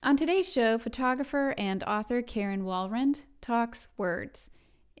On today's show, photographer and author Karen Walrond talks words,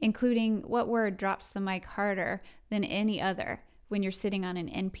 including what word drops the mic harder than any other when you're sitting on an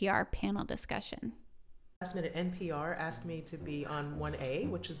NPR panel discussion. Last minute NPR asked me to be on 1A,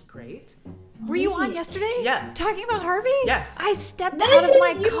 which is great. Were you on yesterday? Yeah. Talking about Harvey? Yes. I stepped out of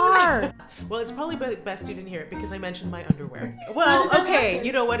my car. Well, it's probably best you didn't hear it because I mentioned my underwear. Well, okay,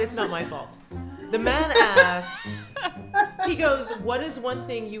 you know what? It's not my fault. The man asked, he goes, what is one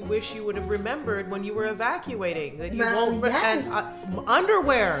thing you wish you would have remembered when you were evacuating that you won't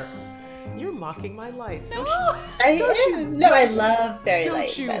underwear. You're mocking my lights. No, I love fairy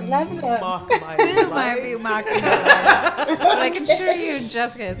lights. Don't you I love them. mock my lights. You might be mocking my lights, but I can assure you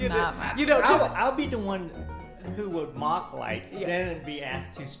Jessica is not mocking. I'll be the one who would mock lights, then be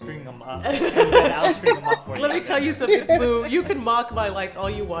asked to string them up, and then I'll string them up for you. Let me tell you something, Boo. You can mock my lights all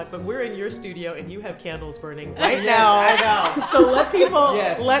you want, but we're in your studio and you have candles burning right now. I know. So let people,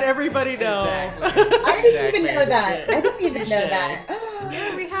 let everybody know. Exactly. I didn't even know that. I didn't even know that.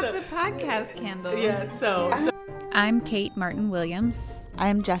 Yeah, we have the podcast candle. Yeah, so I'm Kate Martin Williams.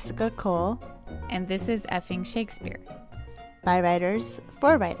 I'm Jessica Cole. And this is Effing Shakespeare. By writers,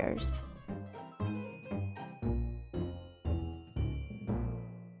 for writers.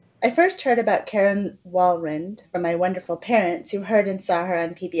 I first heard about Karen Walrond from my wonderful parents who heard and saw her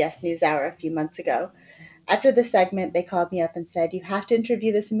on PBS NewsHour a few months ago. After the segment, they called me up and said, "You have to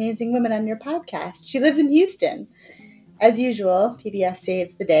interview this amazing woman on your podcast. She lives in Houston." As usual, PBS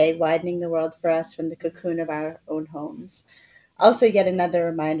saves the day, widening the world for us from the cocoon of our own homes. Also, yet another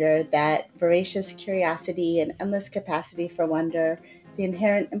reminder that voracious curiosity and endless capacity for wonder, the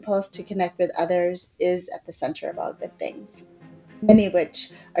inherent impulse to connect with others, is at the center of all good things, many of which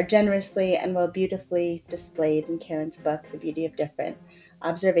are generously and well beautifully displayed in Karen's book, The Beauty of Different,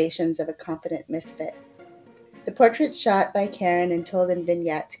 Observations of a Confident Misfit. The portraits shot by Karen and told in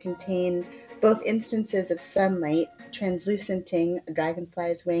vignettes contain both instances of sunlight, translucenting a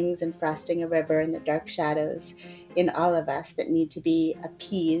dragonfly's wings and frosting a river in the dark shadows in all of us that need to be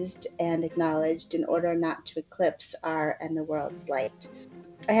appeased and acknowledged in order not to eclipse our and the world's light.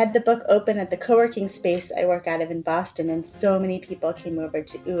 I had the book open at the co-working space I work out of in Boston, and so many people came over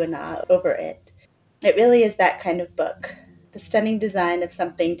to ooh and ah over it. It really is that kind of book. The stunning design of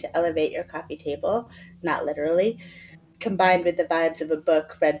something to elevate your coffee table, not literally, combined with the vibes of a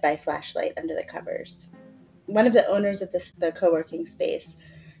book read by flashlight under the covers. One of the owners of the co-working space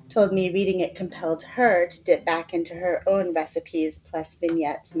told me reading it compelled her to dip back into her own recipes plus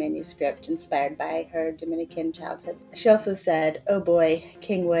vignettes manuscript inspired by her Dominican childhood. She also said, "Oh boy,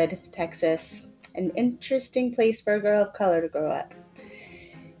 Kingwood, Texas, an interesting place for a girl of color to grow up."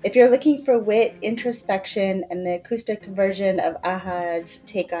 If you're looking for wit, introspection, and the acoustic version of Aha's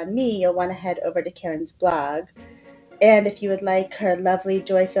Take on Me, you'll want to head over to Karen's blog. And if you would like her lovely,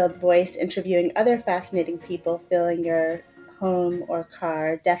 joy-filled voice interviewing other fascinating people filling your home or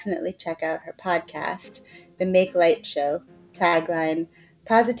car, definitely check out her podcast, The Make Light Show. Tagline: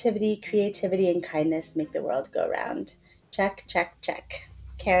 positivity, creativity, and kindness make the world go round. Check, check, check.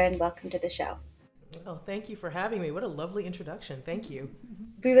 Karen, welcome to the show. Oh, thank you for having me. What a lovely introduction. Thank you.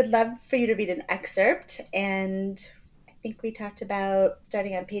 We would love for you to read an excerpt, and I think we talked about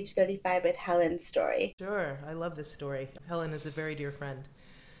starting on page 35 with Helen's story. Sure, I love this story. Helen is a very dear friend.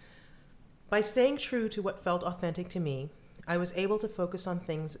 By staying true to what felt authentic to me, I was able to focus on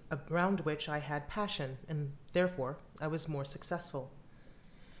things around which I had passion, and therefore, I was more successful.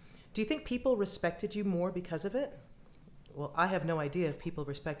 Do you think people respected you more because of it? Well, I have no idea if people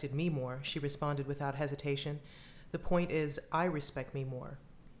respected me more, she responded without hesitation. The point is, I respect me more.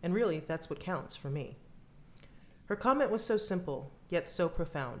 And really, that's what counts for me. Her comment was so simple, yet so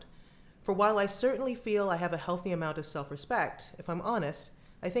profound. For while I certainly feel I have a healthy amount of self-respect, if I'm honest,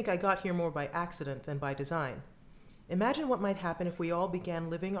 I think I got here more by accident than by design. Imagine what might happen if we all began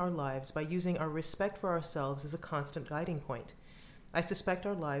living our lives by using our respect for ourselves as a constant guiding point. I suspect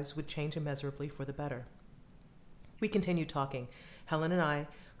our lives would change immeasurably for the better. We continued talking, Helen and I,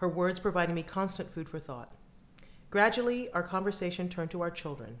 her words providing me constant food for thought. Gradually, our conversation turned to our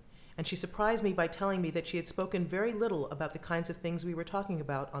children, and she surprised me by telling me that she had spoken very little about the kinds of things we were talking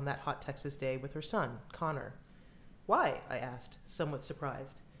about on that hot Texas day with her son, Connor. Why? I asked, somewhat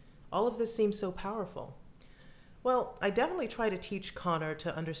surprised. All of this seems so powerful. Well, I definitely try to teach Connor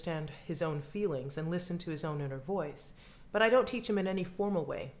to understand his own feelings and listen to his own inner voice, but I don't teach him in any formal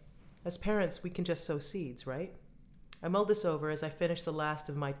way. As parents, we can just sow seeds, right? I mulled this over as I finished the last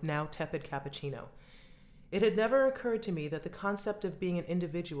of my now tepid cappuccino. It had never occurred to me that the concept of being an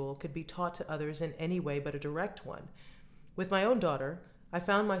individual could be taught to others in any way but a direct one. With my own daughter, I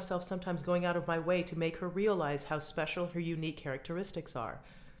found myself sometimes going out of my way to make her realize how special her unique characteristics are.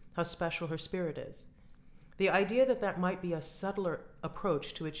 how special her spirit is. The idea that that might be a subtler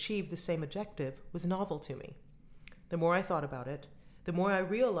approach to achieve the same objective was novel to me. The more I thought about it, the more I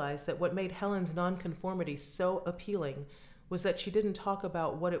realized that what made Helen's nonconformity so appealing was that she didn't talk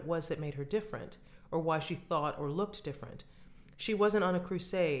about what it was that made her different, or why she thought or looked different. She wasn't on a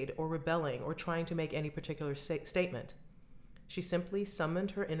crusade or rebelling or trying to make any particular statement. She simply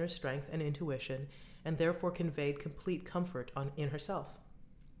summoned her inner strength and intuition and therefore conveyed complete comfort in herself.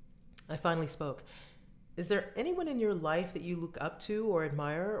 I finally spoke. Is there anyone in your life that you look up to or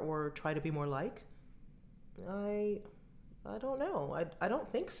admire or try to be more like? I don't know. I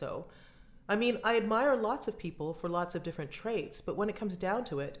don't think so. I mean, I admire lots of people for lots of different traits, but when it comes down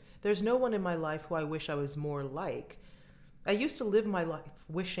to it, there's no one in my life who I wish I was more like. I used to live my life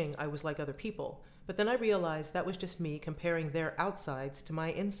wishing I was like other people, but then I realized that was just me comparing their outsides to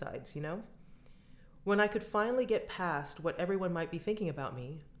my insides, you know? When I could finally get past what everyone might be thinking about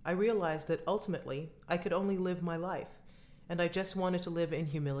me, I realized that ultimately I could only live my life, and I just wanted to live in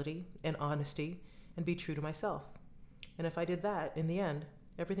humility and honesty and be true to myself. And if I did that, in the end,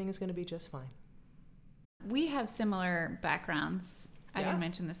 everything is going to be just fine. We have similar backgrounds. I Yeah. didn't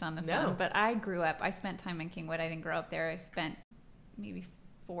mention this on the phone, but I spent time in Kingwood. I didn't grow up there. I spent maybe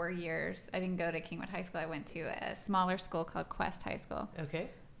 4 years. I didn't go to Kingwood High School. I went to a smaller school called Quest High School, Okay.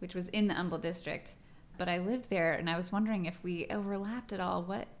 which was in the Humble District. But I lived there, and I was wondering if we overlapped at all.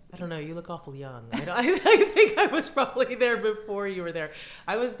 I don't know. You look awful young. I think I was probably there before you were there.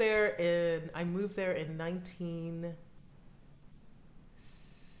 I moved there in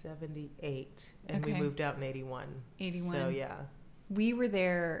 1978, and we Okay. moved out in 81. 81. So, yeah. We were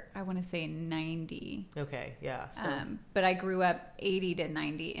there, I want to say 90. Okay, yeah. So, But I grew up 80 to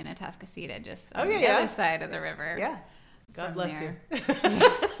 90 in Atascocita, just on Okay, the yeah. other side of the river. yeah. God from bless there. you.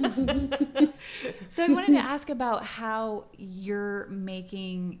 So I wanted to ask about how you're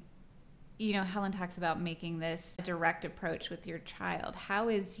making, Helen talks about making this direct approach with your child. How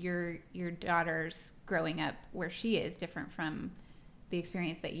is your daughter's growing up where she is different from the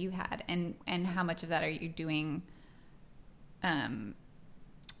experience that you had? And how much of that are you doing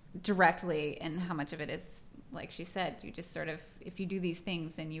directly, and how much of it is, like she said, you just sort of, if you do these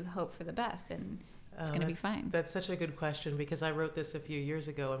things, then you hope for the best and it's going to be fine. That's such a good question, because I wrote this a few years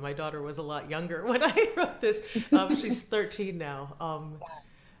ago and my daughter was a lot younger when I wrote this. She's 13 now.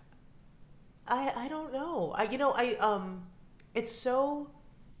 I don't know. It's so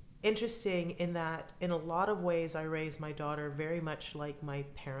interesting in that in a lot of ways I raised my daughter very much like my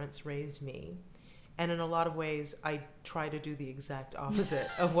parents raised me. And in a lot of ways, I try to do the exact opposite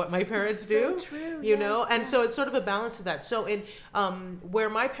of what my parents do. So true, you know? yes, And yes. so it's sort of a balance of that. So in where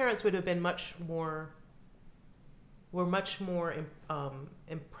my parents would have been much more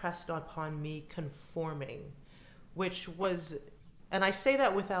impressed upon me conforming, which was, and I say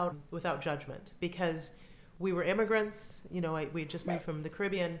that without judgment, because we were immigrants. We had just moved from the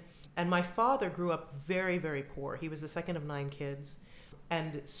Caribbean, and my father grew up very, very poor. He was the second of 9 kids,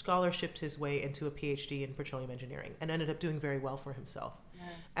 and scholarshiped his way into a PhD in petroleum engineering and ended up doing very well for himself. Yeah.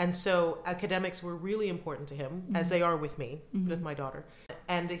 And so academics were really important to him, as they are with me, with my daughter.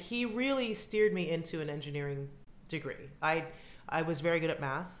 And he really steered me into an engineering degree. I was very good at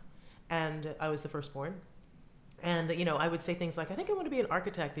math, and I was the firstborn. And, I would say things like, I think I want to be an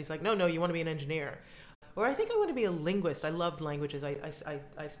architect. He's like, no, you want to be an engineer. Or I think I want to be a linguist. I loved languages. I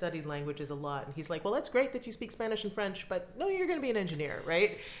studied languages a lot. And he's like, well, that's great that you speak Spanish and French, but no, you're going to be an engineer,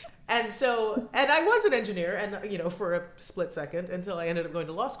 right? And so, and I was an engineer, and, for a split second until I ended up going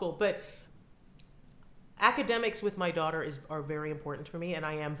to law school. But academics with my daughter are very important for me, and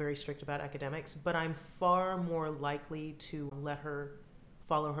I am very strict about academics, but I'm far more likely to let her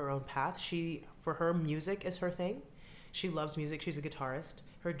follow her own path. For her, music is her thing. She loves music. She's a guitarist.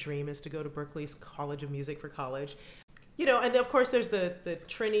 Her dream is to go to Berklee's College of Music for college. And of course there's the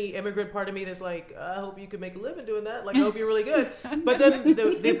Trini immigrant part of me that's like, I hope you can make a living doing that. Like, I hope you're really good. But then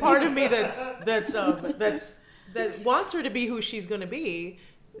the part of me that wants her to be who she's going to be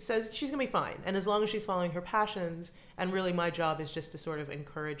says she's going to be fine. And as long as she's following her passions, and really my job is just to sort of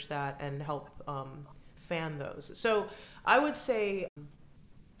encourage that and help fan those. So I would say,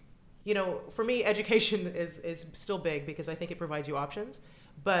 for me, education is still big, because I think it provides you options.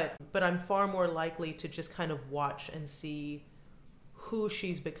 But I'm far more likely to just kind of watch and see who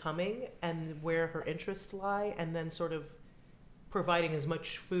she's becoming and where her interests lie, and then sort of providing as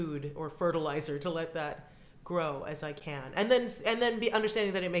much food or fertilizer to let that grow as I can, and then be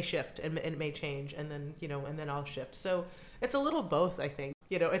understanding that it may shift and it may change, and then I'll shift. So it's a little both, I think.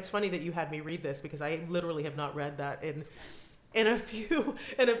 It's funny that you had me read this, because I literally have not read that in a few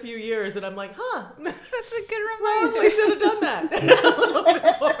years, and I'm like, That's a good probably reminder. should have done that a little bit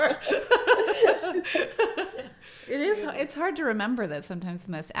more. it's hard to remember that sometimes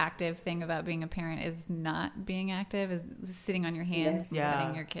the most active thing about being a parent is not being active, is sitting on your hands and Yeah.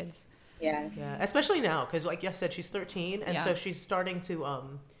 letting your kids. Yeah. Yeah, especially now, because like I said, she's 13, and Yeah. so she's starting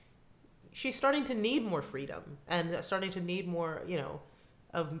to need more freedom and starting to need more,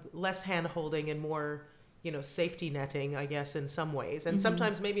 of less hand holding and more, safety netting, I guess, in some ways, and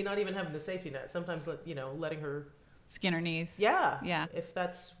sometimes maybe not even having the safety net. Sometimes, letting her Skin her knees. Yeah. If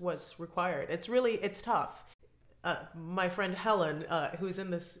that's what's required. It's tough. My friend Helen, who's in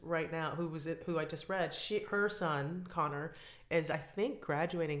this right now, who I just read, her son, Connor, is, I think,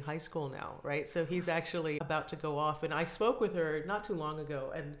 graduating high school now, right? So he's actually about to go off. And I spoke with her not too long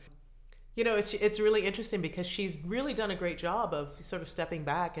ago. And, it's really interesting because she's really done a great job of sort of stepping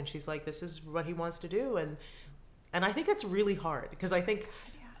back. And she's like, this is what he wants to do. And I think that's really hard because I think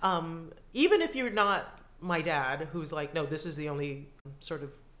even if you're not my dad, who's like, no, this is the only sort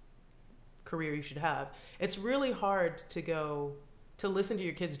of career you should have, it's really hard to listen to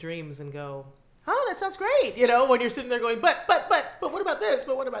your kids' dreams and go, oh, that sounds great, when you're sitting there going, but what about this?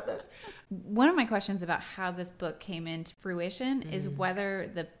 But what about this? One of my questions about how this book came into fruition is whether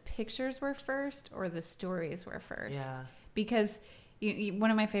the pictures were first or the stories were first. Yeah. Because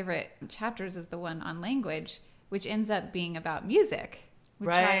one of my favorite chapters is the one on language, which ends up being about music, which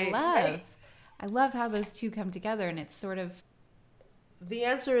I love. Right. I love how those two come together, and it's sort of... The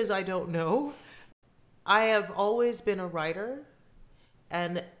answer is I don't know. I have always been a writer,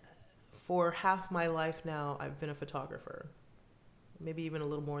 and for half my life now, I've been a photographer. Maybe even a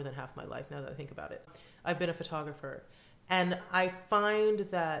little more than half my life now that I think about it. I've been a photographer. And I find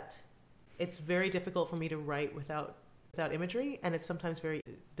that it's very difficult for me to write without imagery, and it's sometimes very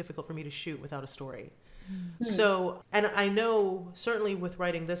difficult for me to shoot without a story. So, and I know certainly with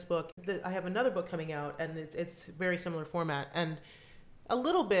writing this book, I have another book coming out, and it's very similar format, and a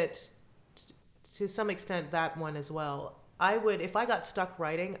little bit, to some extent, that one as well. If I got stuck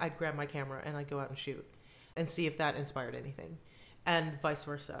writing, I'd grab my camera and I'd go out and shoot and see if that inspired anything, and vice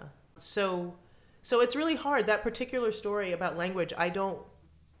versa. So it's really hard. That particular story about language,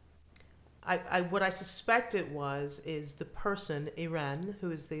 what I suspect it is the person, Irene,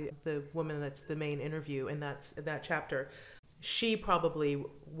 who is the woman that's the main interview in that chapter. She probably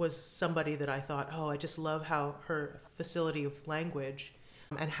was somebody that I thought, oh, I just love how her facility of language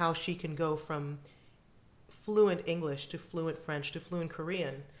and how she can go from fluent English to fluent French to fluent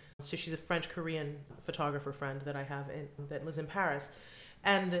Korean. So she's a French-Korean photographer friend that I have that lives in Paris.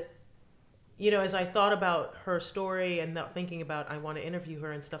 And as I thought about her story and thinking about I want to interview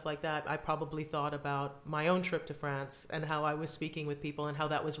her and stuff like that, I probably thought about my own trip to France and how I was speaking with people and how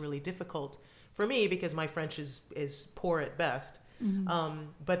that was really difficult for me because my French is poor at best,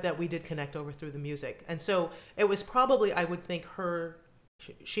 but that we did connect through the music. And so it was probably, I would think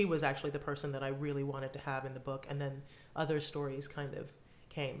she was actually the person that I really wanted to have in the book, and then other stories kind of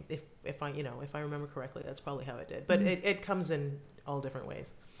came. If I remember correctly, that's probably how it did. But it comes in all different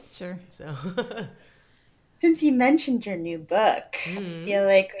ways. Sure. So, Since you mentioned your new book, I feel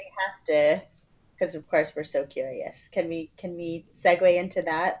like we have to, because of course we're so curious. Can we segue into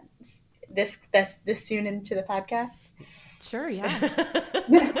that this soon into the podcast? Sure. Yeah.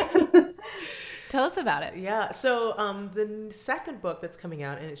 Tell us about it. Yeah. So the second book that's coming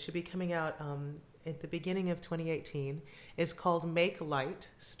out, and it should be coming out at the beginning of 2018, is called Make Light: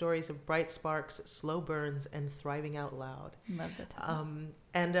 Stories of Bright Sparks, Slow Burns, and Thriving Out Loud. Love the title.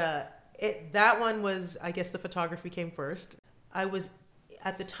 And that one was, I guess the photography came first. I was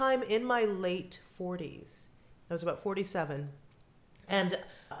at the time in my late 40s. I was about 47. And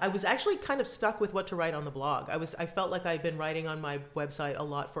I was actually kind of stuck with what to write on the blog. I felt like I'd been writing on my website a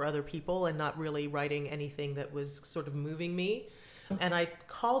lot for other people and not really writing anything that was sort of moving me. And I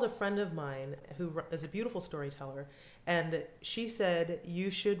called a friend of mine who is a beautiful storyteller, and she said, you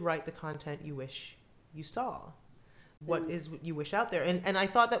should write the content you wish you saw. What is what you wish out there? And I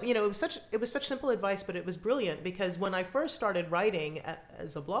thought that, it was such simple advice, but it was brilliant because when I first started writing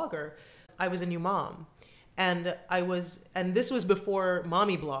as a blogger, I was a new mom. And this was before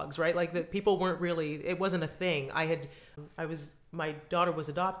mommy blogs, right? Like the people weren't really, it wasn't a thing. My daughter was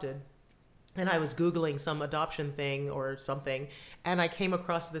adopted, and I was Googling some adoption thing or something, and I came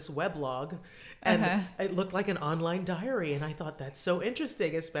across this weblog, and it looked like an online diary. And I thought, that's so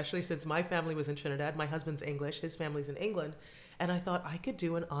interesting, especially since my family was in Trinidad. My husband's English, his family's in England. And I thought I could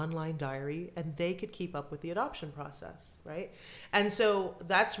do an online diary and they could keep up with the adoption process, right? And so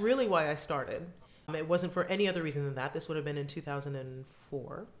that's really why I started. It wasn't for any other reason than that. This would have been in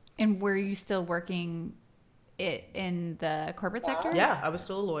 2004. And were you still working in the corporate sector? Yeah, I was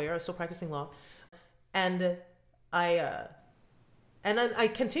still a lawyer. I was still practicing law. And I And then I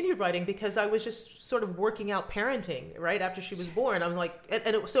continued writing because I was just sort of working out parenting right after she was born. I was like,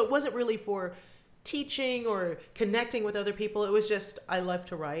 so it wasn't really for teaching or connecting with other people. It was just, I love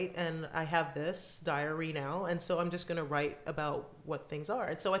to write, and I have this diary now. And so I'm just going to write about what things are.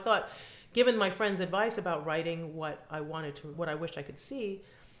 And so I thought, given my friend's advice about writing what I wish I could see,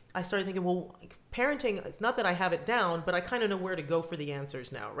 I started thinking, well, parenting, it's not that I have it down, but I kind of know where to go for the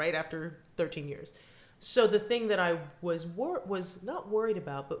answers now, right? After 13 years. So the thing that I was not worried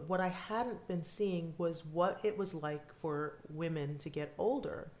about, but what I hadn't been seeing was what it was like for women to get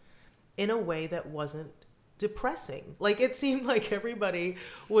older in a way that wasn't depressing. Like, it seemed like everybody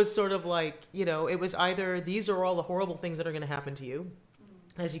was sort of like, it was either these are all the horrible things that are going to happen to you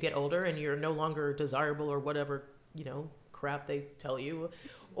as you get older and you're no longer desirable or whatever, crap they tell you,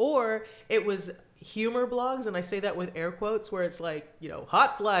 or it was humor blogs, and I say that with air quotes, where it's like,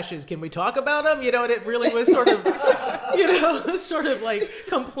 hot flashes, can we talk about them? And it really was sort of, sort of like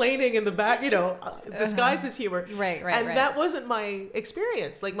complaining in the back, disguised as humor. Right. And that wasn't my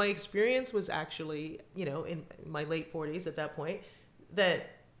experience. Like, my experience was actually, in my late 40s at that point, that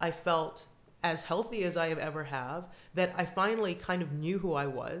I felt as healthy as I have ever have, that I finally kind of knew who I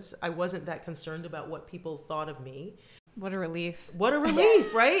was. I wasn't that concerned about what people thought of me. What a relief. What a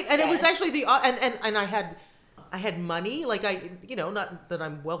relief, right? And it was actually and I had money, like not that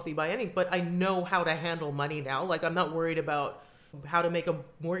I'm wealthy by any, but I know how to handle money now. Like, I'm not worried about how to make a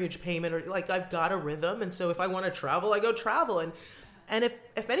mortgage payment, or like, I've got a rhythm. And so if I want to travel, I go travel. And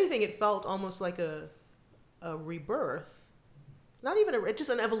if anything, it felt almost like a rebirth, not even just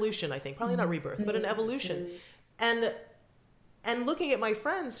an evolution, I think, probably not rebirth, but an evolution. And looking at my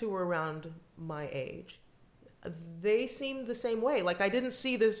friends who were around my age, they seemed the same way. Like, I didn't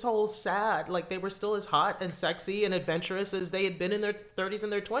see this whole sad, like, they were still as hot and sexy and adventurous as they had been in their 30s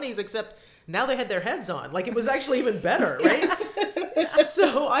and their 20s, except now they had their heads on. Like, it was actually even better, right?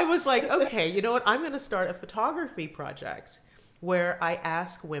 So I was like, okay, you know what? I'm going to start a photography project where I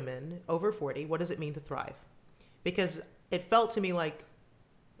ask women over 40, what does it mean to thrive? Because it felt to me like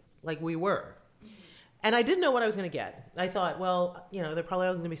we were. And I didn't know what I was going to get. I thought, well, they're probably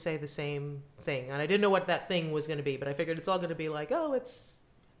all going to be say the same thing. And I didn't know what that thing was going to be, but I figured it's all going to be like, oh, it's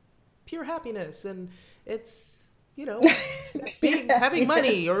pure happiness, and it's, having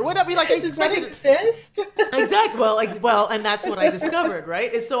money or whatever. Like, I expected exactly. Well, and that's what I discovered,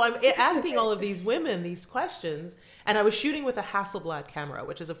 right? And so I'm asking all of these women these questions, and I was shooting with a Hasselblad camera,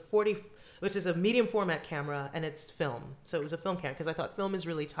 which is a medium format camera, and it's film. So it was a film camera because I thought film is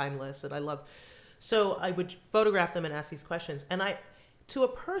really timeless, and I love. So I would photograph them and ask these questions. And to a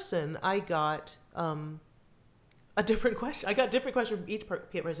person, I got a different question. I got different questions from each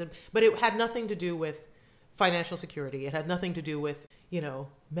person, but it had nothing to do with financial security. It had nothing to do with,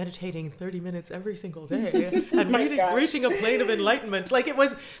 meditating 30 minutes every single day and reaching a plane of enlightenment. Like, it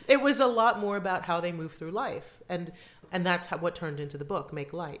was a lot more about how they move through life. And that's what turned into the book,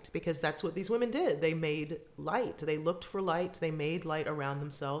 Make Light, because that's what these women did. They made light. They looked for light. They made light around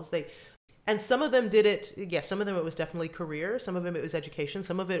themselves. And some of them did it, yes, some of them it was definitely career, some of them it was education,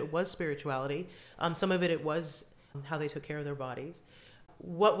 some of it was spirituality, some of it was how they took care of their bodies.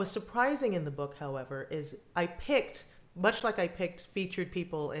 What was surprising in the book, however, is I picked, much like I picked featured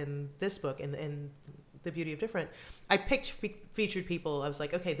people in this book, in The Beauty of Different, I picked featured people. I was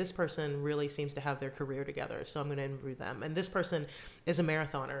like, okay, this person really seems to have their career together, so I'm going to interview them. And this person is a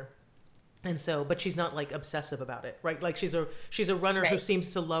marathoner. And so, but she's not like obsessive about it, right? Like, she's a runner who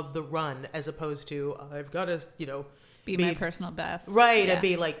seems to love the run, as opposed to I've got to, be my personal best, right? Yeah. And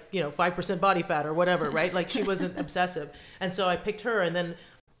be like 5% body fat or whatever, right? Like, she wasn't obsessive. And so I picked her, and then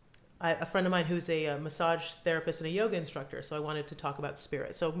a friend of mine who's a massage therapist and a yoga instructor. So I wanted to talk about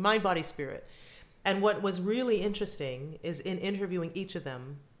spirit, so mind, body, spirit. And what was really interesting is in interviewing each of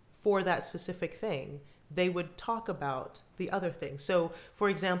them for that specific thing, they would talk about the other thing. So, for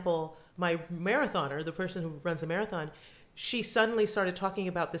example, my marathoner, the person who runs a marathon, she suddenly started talking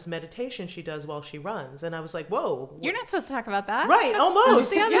about this meditation she does while she runs. And I was like, whoa. You're not supposed to talk about that. Right,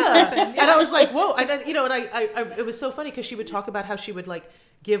 almost. Yeah. And I was like, whoa. And then, it was so funny because she would talk about how she would like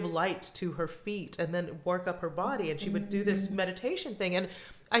give light to her feet and then work up her body. And she would do this meditation thing. And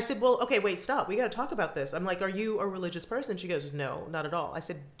I said, well, okay, wait, stop. We got to talk about this. I'm like, are you a religious person? She goes, no, not at all. I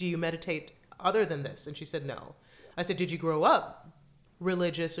said, do you meditate other than this? And she said, no. I said, did you grow up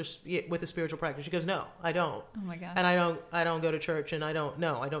religious or with a spiritual practice? She goes, no, I don't. Oh my gosh. And I don't go to church, and I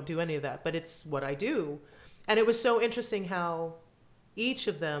don't do any of that, but it's what I do. And it was so interesting how each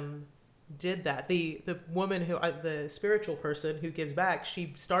of them did that. The woman who, the spiritual person who gives back,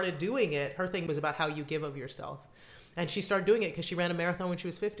 she started doing it. Her thing was about how you give of yourself. And she started doing it because she ran a marathon when she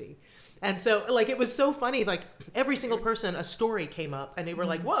was 50. And so, like, it was so funny. Like, every single person, a story came up, and they were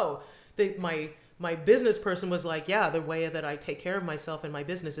like, whoa. My business person was like, yeah, the way that I take care of myself in my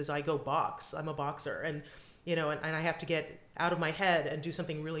business is I go box. I'm a boxer. And, you know, and I have to get out of my head and do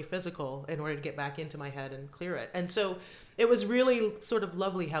something really physical in order to get back into my head and clear it. And so it was really sort of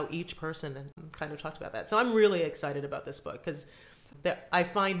lovely how each person kind of talked about that. So I'm really excited about this book because I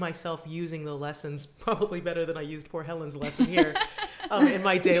find myself using the lessons probably better than I used poor Helen's lesson here in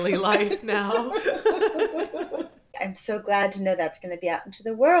my daily life now. I'm so glad to know that's going to be out into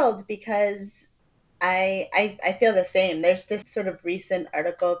the world because I feel the same. There's this sort of recent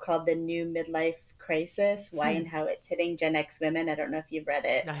article called The New Midlife Crisis, Why and How It's Hitting Gen X Women. I don't know if you've read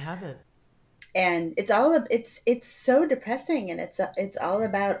it. I haven't. And it's so depressing, and it's all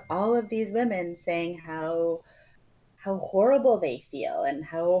about all of these women saying how horrible they feel and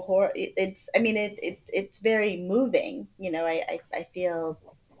it's very moving. You know, I feel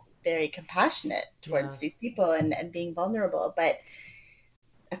very compassionate towards these people and being vulnerable. But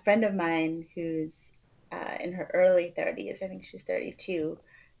a friend of mine who's in her early 30s, I think she's 32,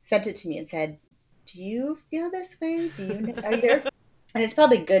 sent it to me and said, do you feel this way? And it's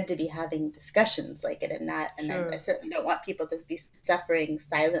probably good to be having discussions like it I certainly don't want people to be suffering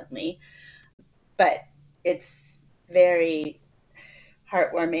silently, but it's very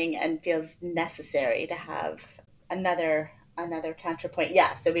heartwarming and feels necessary to have another counterpoint.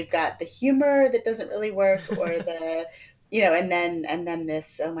 Yeah, so we've got the humor that doesn't really work, or the and then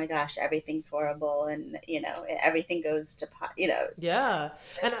this, oh my gosh, everything's horrible, and everything goes to pot. Yeah,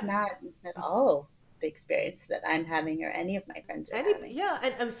 it's not at all the experience that I'm having or any of my friends are having. Yeah,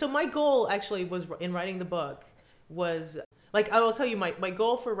 and so my goal actually was in writing the book was, like, I will tell you my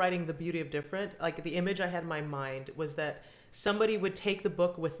goal for writing The Beauty of Different, like the image I had in my mind was that somebody would take the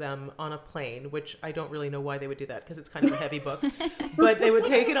book with them on a plane, which I don't really know why they would do that because it's kind of a heavy book, but they would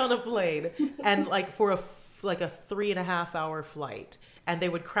take it on a plane and like for a 3.5 hour flight, and they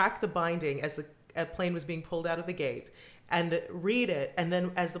would crack the binding as the plane was being pulled out of the gate and read it. And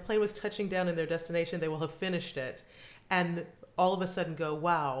then as the plane was touching down in their destination, they will have finished it. And all of a sudden go,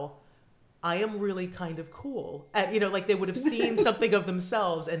 wow, I am really kind of cool. And, like they would have seen something of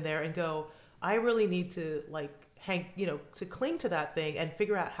themselves in there and go, I really need to to cling to that thing and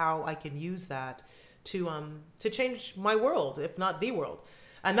figure out how I can use that to change my world, if not the world.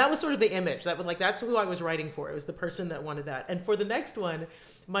 And that was sort of the image that's who I was writing for. It was the person that wanted that. And for the next one,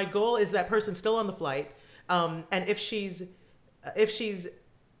 my goal is that person still on the flight. And if she's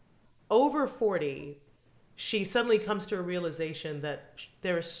over 40, she suddenly comes to a realization that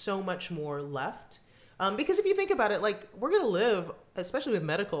there is so much more left. Because if you think about it, like, we're going to live, especially with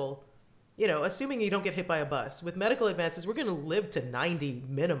medical, assuming you don't get hit by a bus, with medical advances, we're going to live to 90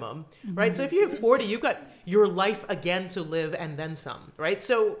 minimum, right? So if you have 40, you've got your life again to live and then some, right?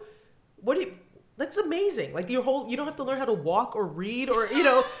 So that's amazing. Like, you don't have to learn how to walk or read or,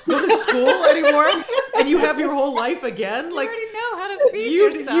 go to school anymore, and you have your whole life again. Like, you already know how to feed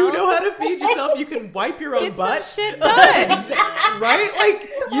yourself. You know how to feed yourself. You can wipe your own butt. Get some shit done. Right?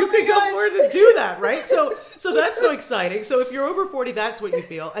 Like, you could go forward to do that, right? So that's so exciting. So if you're over 40, that's what you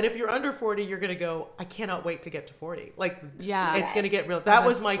feel. And if you're under 40, you're going to go, I cannot wait to get to 40. Like, it's going to get real. That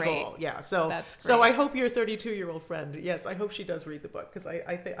was my goal. Yeah. So I hope your 32-year-old friend, yes, I hope she does read the book, because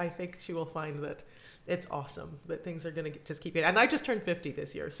I think she will find that it's awesome that things are going to just keep getting. And I just turned 50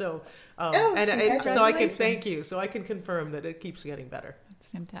 this year, so so I can thank you. So I can confirm that it keeps getting better. It's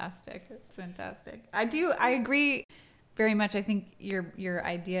fantastic. It's fantastic. I agree very much. I think your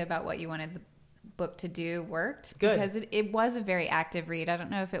idea about what you wanted the book to do worked. Good. Because it was a very active read. I don't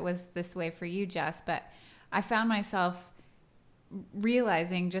know if it was this way for you, Jess, but I found myself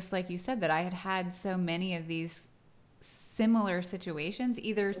realizing, just like you said, that I had so many of these similar situations,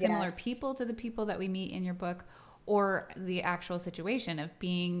 either similar people to the people that we meet in your book, or the actual situation of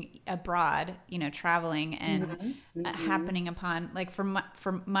being abroad, traveling and happening upon, like, for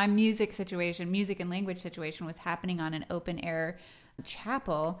my music and language situation was happening on an open air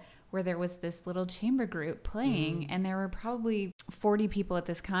chapel where there was this little chamber group playing, and there were probably 40 people at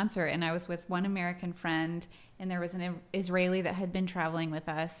this concert, and I was with one American friend, and there was an Israeli that had been traveling with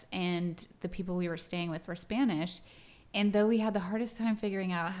us, and the people we were staying with were Spanish. And though we had the hardest time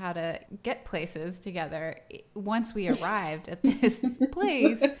figuring out how to get places together, once we arrived at this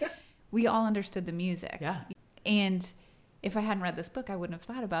place, we all understood the music. Yeah. And if I hadn't read this book, I wouldn't have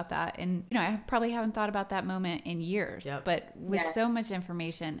thought about that. And, I probably haven't thought about that moment in years. Yep. But with so much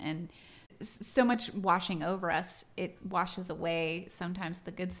information and so much washing over us, it washes away sometimes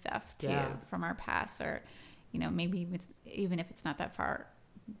the good stuff, too, from our past. Or, maybe even if it's not that far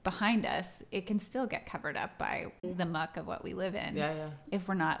behind us, it can still get covered up by the muck of what we live in. Yeah. If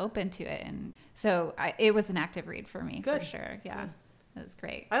we're not open to it. And so it was an active read for me. Good. For sure. Yeah. That was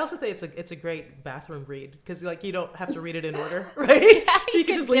great. I also think it's a great bathroom read because like you don't have to read it in order, right? So you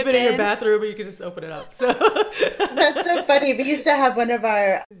can just leave it in your bathroom, or you can just open it up. So that's so funny. We used to have one of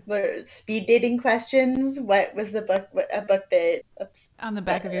our speed dating questions. What was the book? A book that on the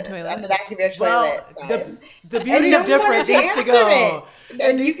back of your toilet. On the back of your toilet. Well, the beauty of different needs to go.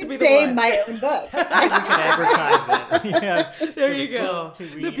 And you can say my own book. That's how you can advertise it. Yeah. There you go.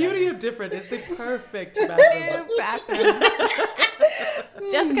 The beauty of different is the perfect bathroom.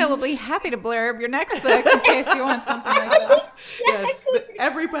 Jessica will be happy to blurb your next book in case you want something like that. Yes,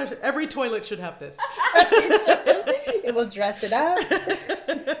 every toilet should have this. It will dress it up.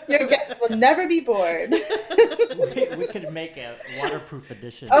 Your guests will never be bored. We could make a waterproof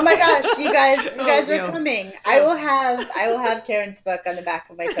edition. Oh my gosh, you guys are coming. I will have Karen's book on the back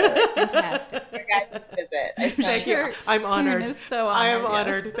of my toilet. Fantastic. You guys can visit. Thank you. I'm honored. Karen is so honored. I am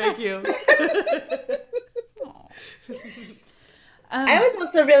honored. Thank you. I was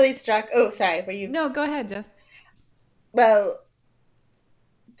also really struck. Oh, sorry. Were you? No, go ahead, Jess. Well,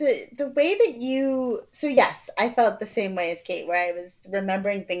 the way that you. So yes, I felt the same way as Kate, where I was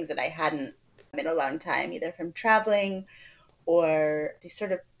remembering things that I hadn't in a long time, either from traveling or these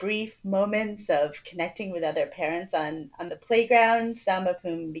sort of brief moments of connecting with other parents on the playground, some of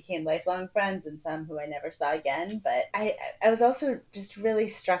whom became lifelong friends and some who I never saw again. But I was also just really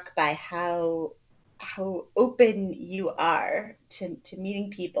struck by how open you are to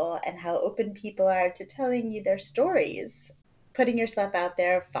meeting people and how open people are to telling you their stories, putting yourself out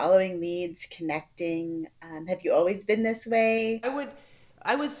there, following leads, connecting. Have you always been this way?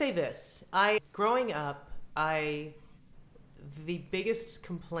 I would say this. Growing up, the biggest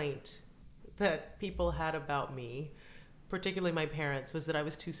complaint that people had about me, particularly my parents, was that I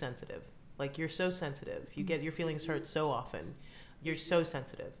was too sensitive. Like, you're so sensitive. You get your feelings hurt so often. You're so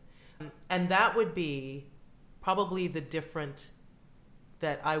sensitive. And that would be probably the different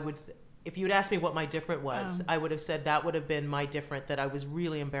that I would, if you'd asked me what my different was, I would have said that would have been my different that I was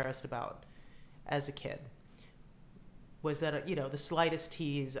really embarrassed about as a kid. Was that, the slightest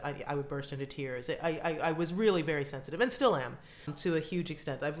tease, I would burst into tears. I was really very sensitive and still am to a huge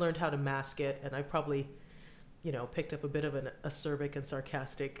extent. I've learned how to mask it, and I've probably, picked up a bit of an acerbic and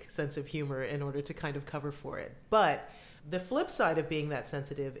sarcastic sense of humor in order to kind of cover for it. But the flip side of being that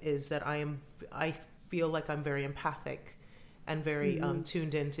sensitive is that I feel like I'm very empathic and very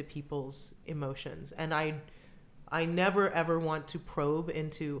tuned into people's emotions. And I never ever want to probe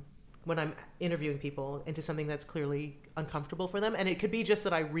into, when I'm interviewing people, into something that's clearly uncomfortable for them. And it could be just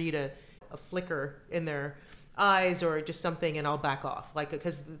that I read a flicker in their eyes or just something and I'll back off.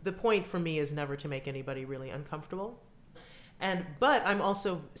 Because the point for me is never to make anybody really uncomfortable. But I'm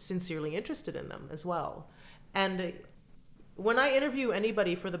also sincerely interested in them as well. And when I interview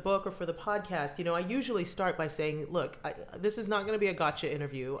anybody for the book or for the podcast, I usually start by saying, look, this is not going to be a gotcha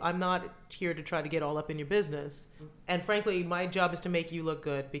interview. I'm not here to try to get all up in your business. And frankly, my job is to make you look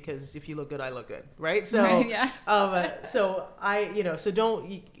good, because if you look good, I look good. Right. So, right, yeah.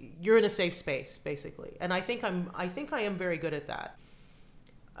 You're in a safe space, basically. And I think I am very good at that.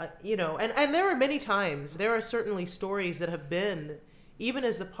 And there are many times, there are certainly stories that have been, even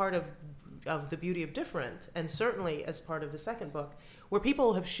as the part of the beauty of different, and certainly as part of the second book, where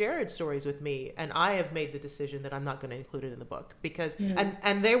people have shared stories with me and I have made the decision that I'm not going to include it in the book because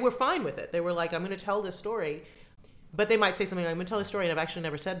and they were fine with it. They were like, I'm going to tell this story, but they might say something like, I'm going to tell a story and I've actually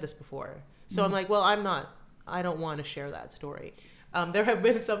never said this before. So I'm like, well, I don't want to share that story. There have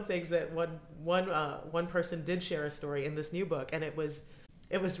been some things that one person did share a story in this new book, and it was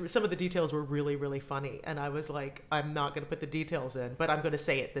some of the details were really, really funny. And I was like, I'm not going to put the details in, but I'm going to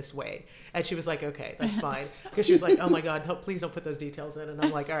say it this way. And she was like, okay, that's fine. Because she was like, oh my God, please don't put those details in. And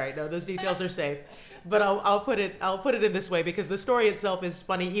I'm like, all right, no, those details are safe, but I'll put it in this way because the story itself is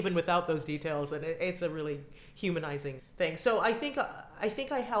funny even without those details. And it's a really humanizing thing. So I think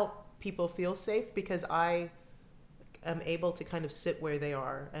I help people feel safe because I am able to kind of sit where they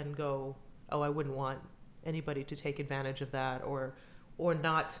are and go, oh, I wouldn't want anybody to take advantage of that or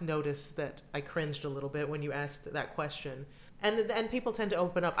not notice that I cringed a little bit when you asked that question. And people tend to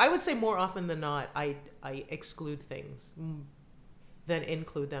open up. I would say more often than not, I exclude things than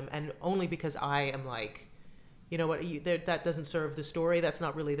include them. And only because I am like, you know what, that doesn't serve the story. That's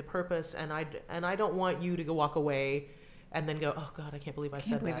not really the purpose. And I don't want you to walk away and then go, oh God, I can't believe I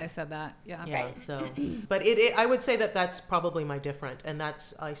said that. Yeah. Yeah. So, but I would say that that's probably my different. And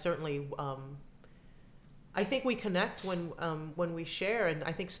I certainly, I think we connect when we share, and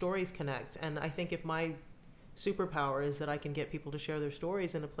I think stories connect. And I think if my superpower is that I can get people to share their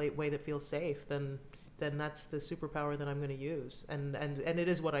stories in a way that feels safe, then that's the superpower that I'm going to use. And it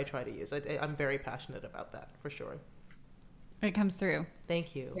is what I try to use. I'm very passionate about that, for sure. It comes through.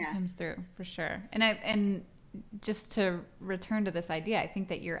 Thank you. Yeah. It comes through, for sure. And just to return to this idea, I think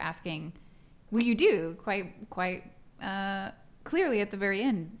that you're asking, well, you do quite clearly at the very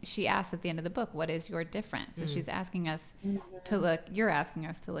end. She asks at the end of the book, what is your difference? So she's asking us you're asking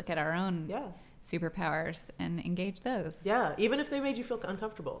us to look at our own superpowers and engage those. Yeah, even if they made you feel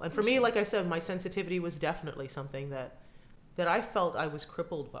uncomfortable. And for me, like I said, my sensitivity was definitely something that I felt I was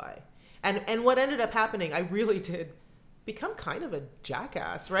crippled by. And what ended up happening, I really did become kind of a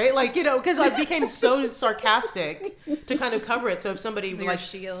jackass, right? Like, because I became so sarcastic to kind of cover it. So if somebody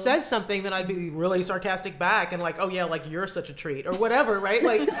said something, then I'd be really sarcastic back and like, oh yeah, like you're such a treat or whatever, right?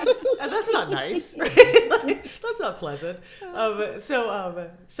 Like, and that's not nice, right? Like, that's not pleasant.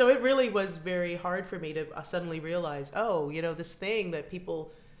 So it really was very hard for me to suddenly realize, oh, this thing that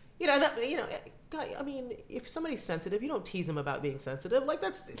people, God, I mean, if somebody's sensitive, you don't tease them about being sensitive. Like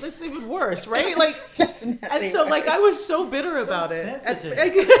that's even worse, right? Like, and so like I was so bitter about it. Sensitive.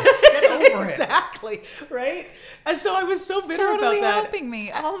 Get over exactly, right? And so I was so bitter totally about that. Helping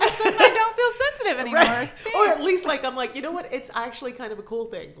me. All of a sudden, I don't feel sensitive anymore. Right? Or at least like I'm like, you know what? It's actually kind of a cool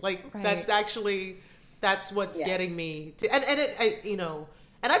thing. Like that's what's getting me to, and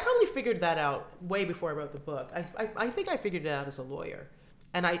and I probably figured that out way before I wrote the book. I think I figured it out as a lawyer.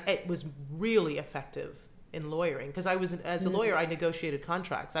 And it was really effective in lawyering because as a lawyer, I negotiated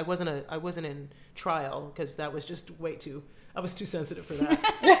contracts. I wasn't in trial because that was just I was too sensitive for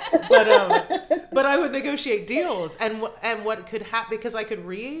that. But I would negotiate deals and what could happen because I could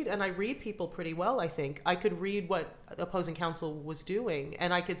read and I read people pretty well. I think I could read what opposing counsel was doing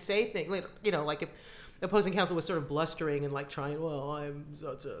and I could say things like if opposing counsel was sort of blustering and like trying, well, I'm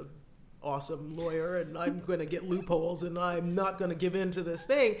such a awesome lawyer and I'm going to get loopholes and I'm not going to give in to this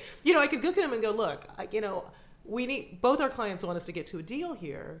thing. I could look at him and go, look, we need, both our clients want us to get to a deal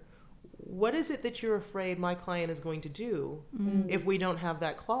here. What is it that you're afraid my client is going to do if we don't have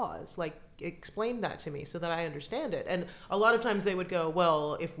that clause? Like, explain that to me so that I understand it. And a lot of times they would go,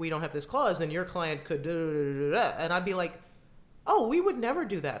 well, if we don't have this clause, then your client could and I'd be like, oh, we would never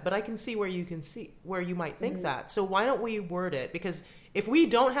do that, but I can see where you might think that. So why don't we word it? Because if we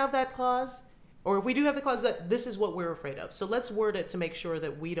don't have that clause, or if we do have the clause, that this is what we're afraid of. So let's word it to make sure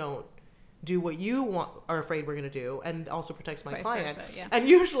that we don't do what you are afraid we're going to do, and also protects my client. Versa, yeah. And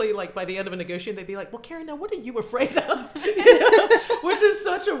usually, like by the end of a negotiation, they'd be like, "Well, Karen, now what are you afraid of?" Which is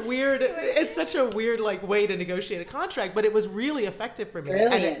such a weird. It's such a weird like way to negotiate a contract, but it was really effective for me.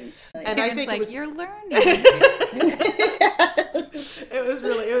 Brilliant. And I think like you're learning. It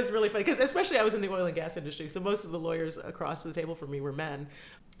was really funny because especially I was in the oil and gas industry, so most of the lawyers across the table from me were men,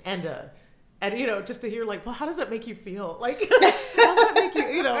 and just to hear like, well, how does that make you feel? Like, how does that make you?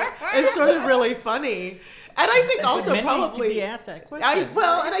 It's sort of really funny. And I think also probably be asked that question.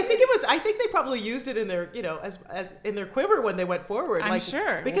 I think they probably used it in their as in their quiver when they went forward. I'm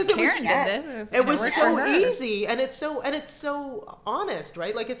sure because Karen did this. It was so easy and it's so honest,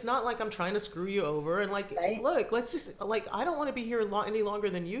 right? Like it's not like I'm trying to screw you over and like look, let's just like I don't want to be here any longer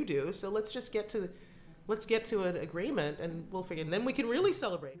than you do, so let's get to an agreement and we'll figure, and then we can really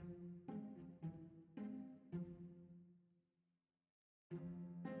celebrate.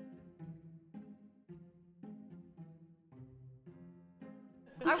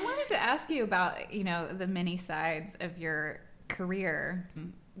 I wanted to ask you about, the many sides of your career.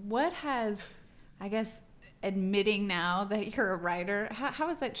 What has, I guess, admitting now that you're a writer, how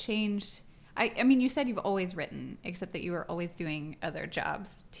has that changed? I mean, you said you've always written, except that you were always doing other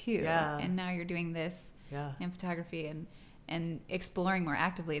jobs too. Yeah. And now you're doing this in photography and exploring more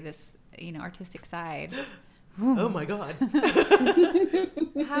actively this, artistic side. Oh my God.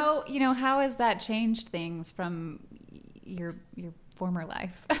 How has that changed things from your former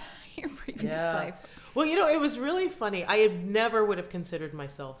life, your previous life? Well, it was really funny. I never would have considered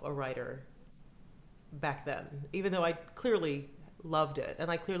myself a writer back then, even though I clearly loved it and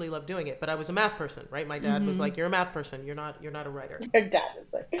I clearly loved doing it. But I was a math person, right? My dad was like, "You're a math person. You're not a writer." Your dad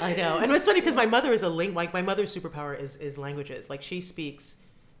is like, I know, and it's funny because my mother is like my mother's superpower is languages. Like she speaks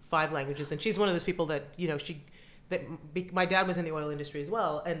 5 languages, and she's one of those people that my dad was in the oil industry as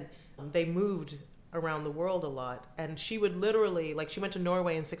well, and they moved around the world a lot, and she would literally, like, she went to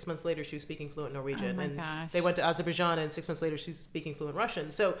Norway and 6 months later she was speaking fluent Norwegian, and gosh. They went to Azerbaijan and 6 months later she's speaking fluent Russian.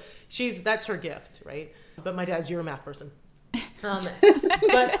 So that's her gift, right? But my dad's, you're a math person.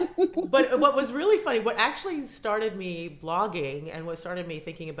 But what was really funny, what actually started me blogging and what started me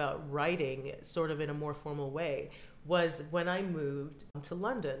thinking about writing sort of in a more formal way was when I moved to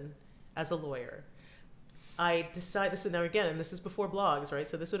London as a lawyer. I decided, this is now again, and this is before blogs, right?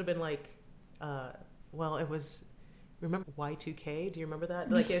 So this would have been like, it was, remember Y2K? Do you remember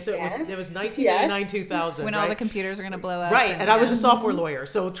that? Like, so it was 1999, 2000, when right? all the computers were going to blow up. Right, and I was a software lawyer,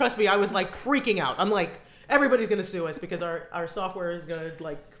 so trust me, I was like freaking out. I'm like, everybody's going to sue us because our software is going to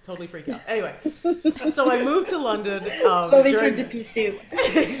like totally freak out. Anyway, so I moved to London. Slowly turned to pea soup.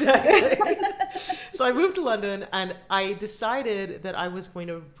 Exactly. So I moved to London, and I decided that I was going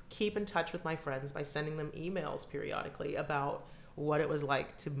to keep in touch with my friends by sending them emails periodically about what it was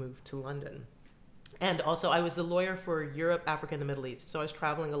like to move to London. And also, I was the lawyer for Europe, Africa, and the Middle East. So I was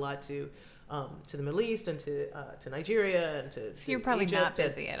traveling a lot to the Middle East and to Nigeria and to So you're probably Egypt not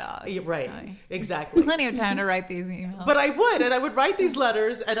busy at all. Right, Probably. exactly. Plenty of time to write these emails. But I would write these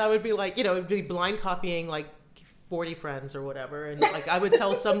letters, and I would be like, it would be blind copying like 40 friends or whatever, and like I would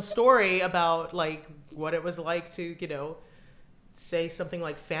tell some story about like what it was like to, say something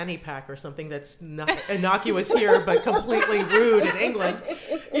like fanny pack or something that's not innocuous here but completely rude in England,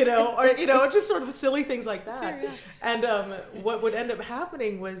 or just sort of silly things like that. Sure, yeah. And what would end up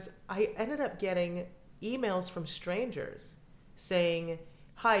happening was I ended up getting emails from strangers saying,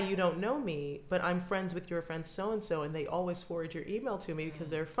 "Hi, you don't know me, but I'm friends with your friend so-and-so, and they always forward your email to me because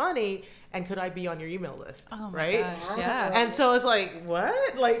they're funny, and could I be on your email list?" Oh my right? gosh, yeah. And so I was like,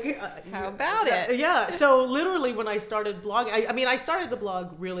 what? Like, How about it? Yeah. So literally when I started blogging, I started the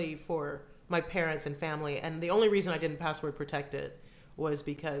blog really for my parents and family, and the only reason I didn't password protect it was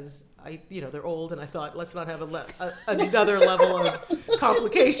because they're old, and I thought, let's not have another level of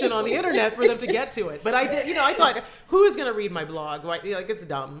complication on the internet for them to get to it. But I did, I thought, who is going to read my blog? Like, it's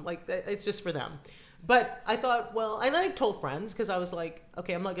dumb. Like, it's just for them. But I thought, and then I told friends, because I was like,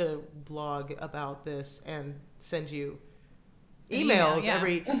 okay, I'm not going to blog about this and send you emails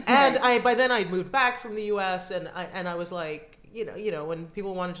by then I'd moved back from the US, and I was like, when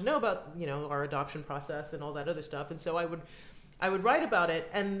people wanted to know about, our adoption process and all that other stuff. And so I would write about it,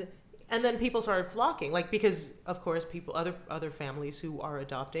 and then people started flocking, like, because of course other families who are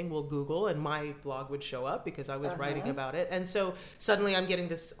adopting will Google, and my blog would show up because I was writing about it. And so suddenly I'm getting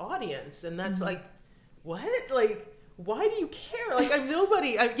this audience, and that's like, what? Like, why do you care? Like, I'm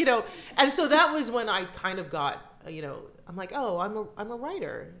nobody, and so that was when I kind of got, I'm like, oh, I'm a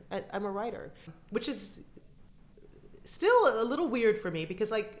writer. I'm a writer, which is still a little weird for me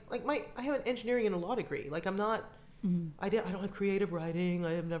because I have an engineering and a law degree. Like, I'm not, I don't have creative writing.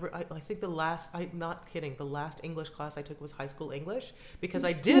 I think I'm not kidding, the last English class I took was high school English because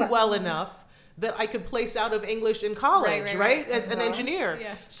I did well enough that I could place out of English in college, right? As an engineer.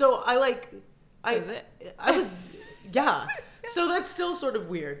 Yeah. So I was, yeah. So that's still sort of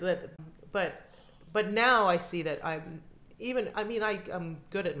weird but now I see that I'm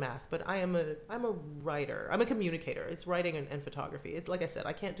good at math, but I'm a writer. I'm a communicator. It's writing and photography. It's like I said,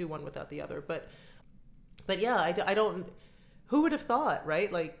 I can't do one without the other, but yeah, I don't, who would have thought,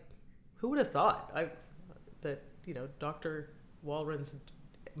 right? Like, who would have thought that Dr. Walren's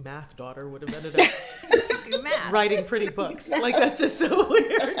math daughter would have ended up Do math. writing pretty books. Like, that's just so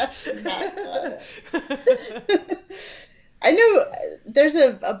weird. I know there's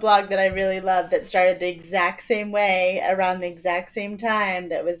a blog that I really love that started the exact same way around the exact same time,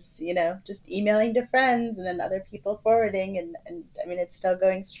 that was, just emailing to friends and then other people forwarding, and I mean, it's still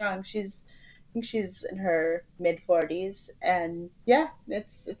going strong. I think she's in her mid-40s, and yeah,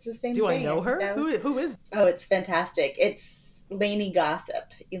 it's the same thing. Do I know her? Who is? Oh, it's fantastic. It's Lainey Gossip,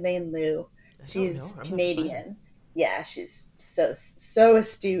 Elaine Liu. She's Canadian. Yeah, she's so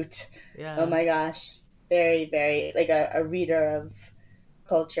astute. Yeah. Oh my gosh. Very, very, like a reader of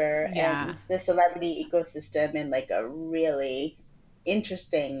culture and the celebrity ecosystem in like a really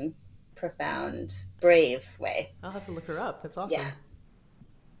interesting, profound, brave way. I'll have to look her up. That's awesome. Yeah.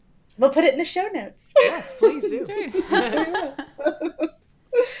 We'll put it in the show notes. Yes, please do.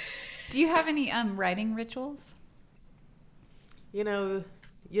 Do you have any writing rituals? You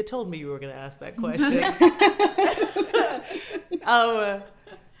told me you were going to ask that question.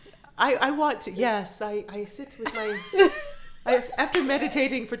 I want to, yes, I sit with after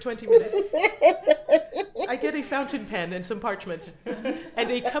meditating for 20 minutes, I get a fountain pen and some parchment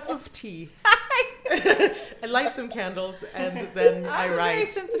and a cup of tea and light some candles, and then I write. I'm a very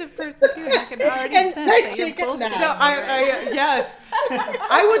sensitive person too, and I can already sense that you're bullshitting. No, yes,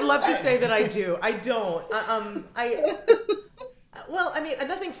 I would love to say that I do. I don't.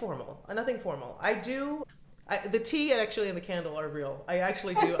 Nothing formal. I do. The tea actually and the candle are real. I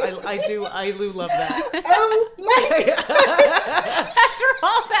actually do. I do love that. Oh my God.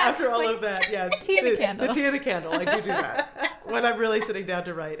 After all of that, yes. Tea and the candle. The tea and the candle. I do that. When I'm really sitting down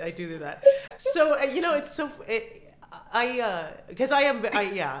to write, I do that. So, it's so, Because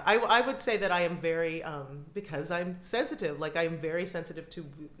I would say that I am very, because I'm sensitive. Like I am very sensitive to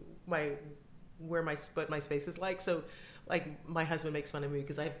what my space is like. So, like my husband makes fun of me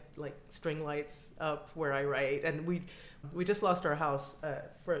because I have like string lights up where I write, and we just lost our house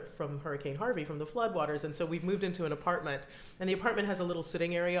from Hurricane Harvey, from the floodwaters, and so we've moved into an apartment, and the apartment has a little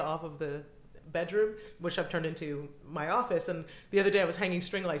sitting area off of the bedroom, which I've turned into my office. And the other day I was hanging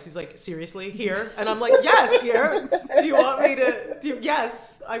string lights. He's like, seriously, here? And I'm like, yes, here. Do you want me to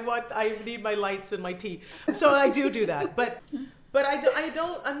yes, I need my lights and my tea. So I do that. But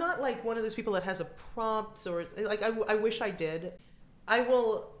I'm not like one of those people that has a prompt, or like I wish I did.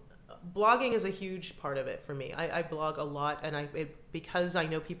 Blogging is a huge part of it for me. I blog a lot, and because I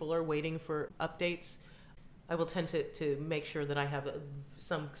know people are waiting for updates, I will tend to make sure that I have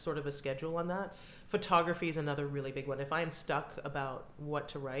some sort of a schedule on that. Photography is another really big one. If I'm stuck about what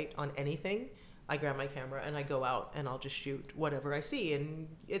to write on anything, I grab my camera and I go out and I'll just shoot whatever I see. And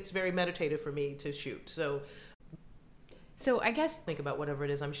it's very meditative for me to shoot. So I guess think about whatever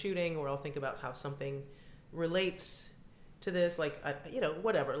it is I'm shooting, or I'll think about how something relates to this, like,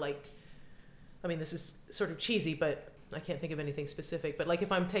 whatever. Like, I mean, this is sort of cheesy, but I can't think of anything specific. But like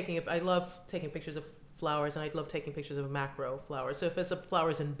if I'm I love taking pictures of flowers, and I love taking pictures of macro flowers. So if it's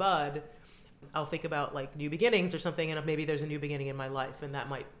flowers in bud, I'll think about like new beginnings or something, and maybe there's a new beginning in my life, and that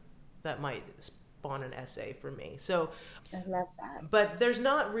might spawn an essay for me. So I love that. But there's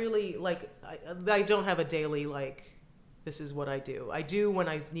not really like I don't have a daily like this is what I do. I do when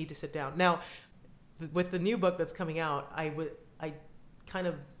I need to sit down. Now, with the new book that's coming out, I kind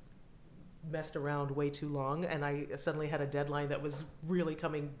of messed around way too long, and I suddenly had a deadline that was really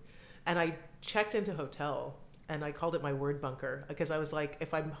coming. And I checked into hotel, and I called it my word bunker, because I was like,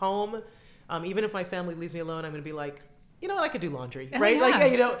 if I'm home, even if my family leaves me alone, I'm going to be like, you know what, I could do laundry, right? Yeah.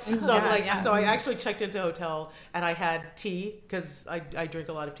 Like, so I'm like, so I actually checked into a hotel, and I had tea, because I drink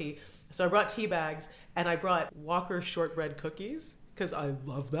a lot of tea. So I brought tea bags, and I brought Walker's shortbread cookies, because I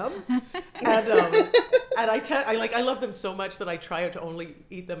love them. And I love them so much that I try to only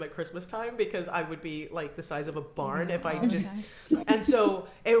eat them at Christmas time, because I would be like the size of a barn if I just. And so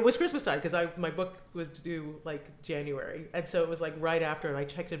it was Christmas time, because my book was due like January, and so it was like right after, and I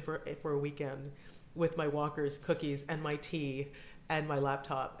checked in for a weekend with my Walker's cookies and my tea and my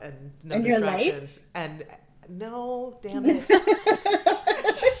laptop and no distractions. And no, damn it.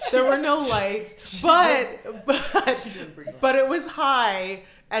 There were no lights, but it was high,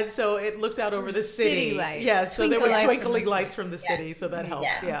 and so it looked out over the city. Lights. Yeah, so there were twinkling lights lights from the city, so that helped.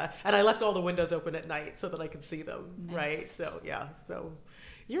 Yeah, and I left all the windows open at night so that I could see them. Nice. Right. So yeah. So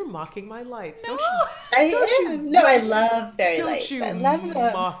you're mocking my lights. No, I love fairy lights. Don't you I love them.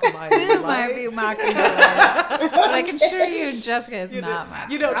 mock my Sue lights. might be mocking the lights, but I can assure you, Jessica is not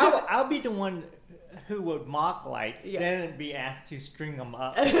mocking. I'll be the one who would mock lights, Yeah. then be asked to string them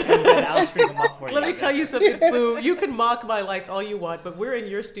up, and then I'll string them up for you. Let me tell you something, Fu. You can mock my lights all you want, but we're in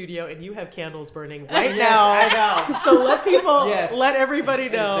your studio and you have candles burning right now. I know. So let people, let everybody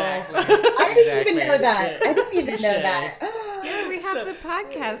know. Exactly. I didn't even know that. I didn't even know Touche. that. Yeah, we have the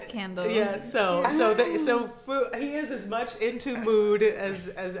podcast candle. Yeah, so Fu, he is as much into mood as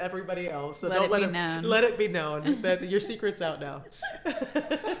everybody else. So Let don't it be known. let it be known that your secret's out now.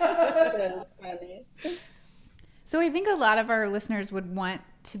 That's funny. So I think a lot of our listeners would want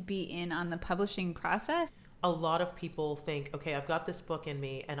to be in on the publishing process. A lot of people think, okay, I've got this book in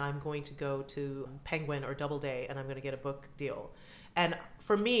me, and I'm going to go to Penguin or Doubleday, and I'm going to get a book deal. And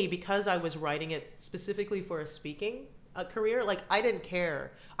for me, because I was writing it specifically for a speaking career, like I didn't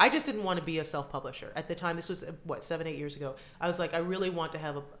care. I just didn't want to be a self-publisher at the time. This was 7-8 years ago. I was like, I really want to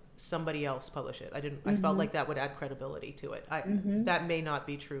have somebody else publish it. I felt like that would add credibility to it. That may not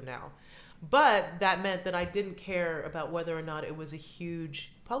be true now, but that meant that I didn't care about whether or not it was a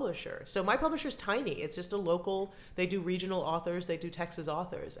huge publisher. So my publisher's tiny. It's just a local. They do regional authors. They do Texas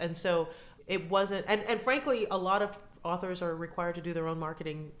authors, and so it wasn't. And frankly, a lot of authors are required to do their own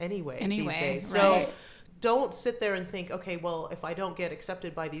marketing anyway these days. So. Right. Don't sit there and think, okay, well, if I don't get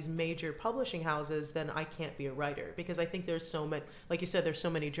accepted by these major publishing houses, then I can't be a writer. Because I think there's so many, like you said, there's so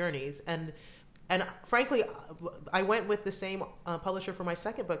many journeys. And frankly, I went with the same publisher for my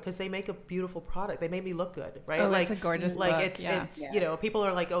second book because they make a beautiful product. They made me look good, right? Oh, like, that's a gorgeous like book. it's Yes. people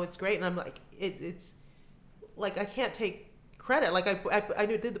are like, oh, it's great, and I'm like, it's like I can't take credit. Like I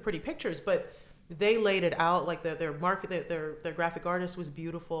did the pretty pictures, but they laid it out like their graphic artist was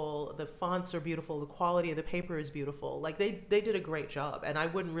beautiful, the fonts are beautiful, the quality of the paper is beautiful. Like they did a great job, and I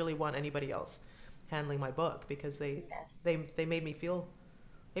wouldn't really want anybody else handling my book because they made me feel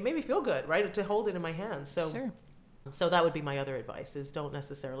good, right, to hold it in my hands. So Sure. So that would be my other advice: is don't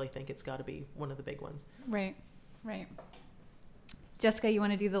necessarily think it's got to be one of the big ones. Right. Right. Jessica, you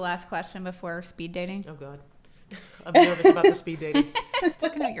want to do the last question before speed dating? Oh, God. I'm nervous about the speed dating. It's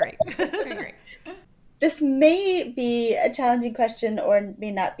going to be great. It's going to be great. This may be a challenging question or may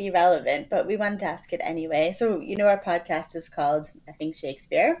not be relevant, but we wanted to ask it anyway. So, our podcast is called I Think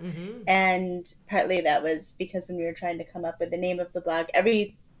Shakespeare. Mm-hmm. And partly that was because when we were trying to come up with the name of the blog,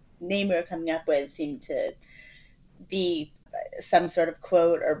 every name we were coming up with seemed to be some sort of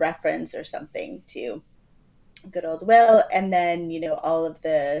quote or reference or something to good old Will. And then, all of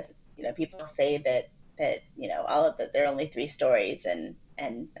the, people say that all of that, there are only 3 stories, and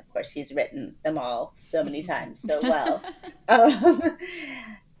of course he's written them all so many times so well,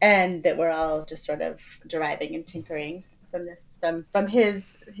 and that we're all just sort of deriving and tinkering from this from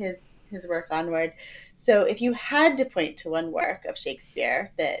his work onward. So if you had to point to one work of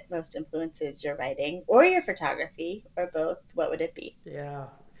Shakespeare that most influences your writing or your photography or both, what would it be? Yeah.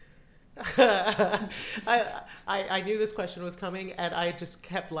 I knew this question was coming, and I just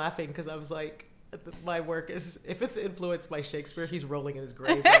kept laughing because I was like, my work is, if it's influenced by Shakespeare, he's rolling in his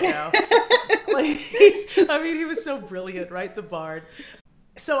grave right now. He was so brilliant, right? The Bard.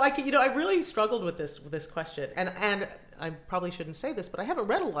 So I really struggled with this question, and I probably shouldn't say this, but I haven't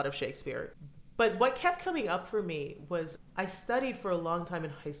read a lot of Shakespeare. But what kept coming up for me was I studied for a long time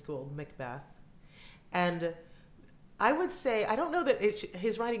in high school Macbeth, and I would say, I don't know that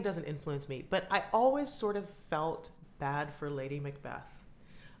his writing doesn't influence me, but I always sort of felt bad for Lady Macbeth.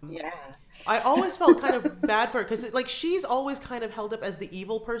 Yeah. I always felt kind of bad for her because she's always kind of held up as the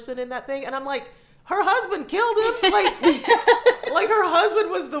evil person in that thing, and I'm like, her husband killed him, like her husband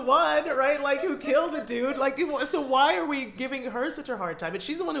was the one, right, who killed the dude, so why are we giving her such a hard time? And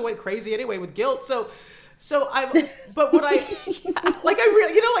she's the one who went crazy anyway with guilt. So but what I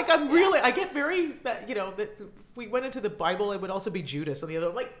I get very, that if we went into the Bible, it would also be Judas on the other.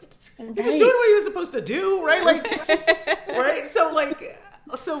 I'm like, he was doing what he was supposed to do, right? Right?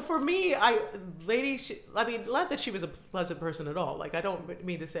 So for me, not that she was a pleasant person at all. I don't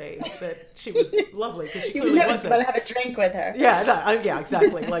mean to say that she was lovely, because she clearly wasn't. But have a drink with her. Yeah, yeah,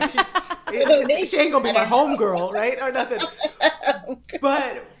 exactly. She ain't gonna be my homegirl, right, or nothing.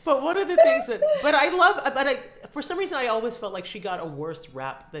 But one of the things for some reason I always felt like she got a worse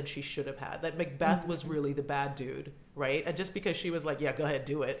rap than she should have had. That Macbeth was really the bad dude, right? And just because she was like, yeah, go ahead,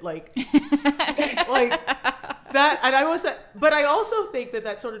 do it, that, and I also think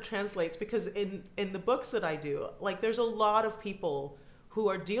that sort of translates, because in the books that I do, there's a lot of people who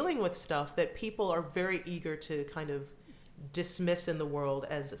are dealing with stuff that people are very eager to kind of dismiss in the world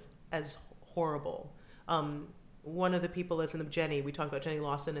as horrible. One of the people that's in the Jenny, we talked about Jenny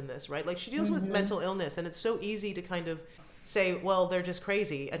Lawson in this, right? She deals with mental illness, and it's so easy to kind of say, well, they're just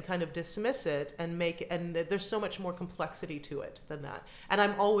crazy, and kind of dismiss it and there's so much more complexity to it than that. And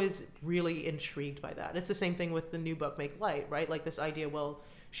I'm always really intrigued by that. It's the same thing with the new book, Make Light, right? This idea, well,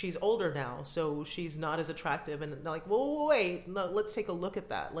 she's older now, so she's not as attractive, and well, wait, no, let's take a look at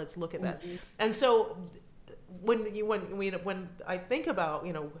that. Let's look at that. And so when I think about,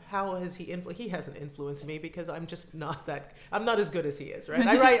 how has he hasn't influenced me, because I'm not as good as he is, right?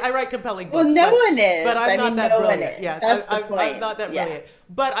 I write compelling books. Well, no one is. But I'm not that brilliant. Yes, I'm not that brilliant.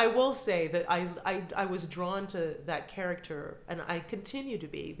 But I will say that I was drawn to that character, and I continue to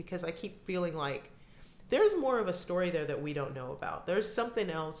be, because I keep feeling like there's more of a story there that we don't know about. There's something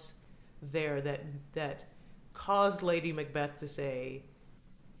else there that caused Lady Macbeth to say,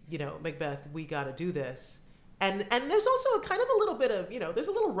 Macbeth, we got to do this. And there's also kind of a little bit of, there's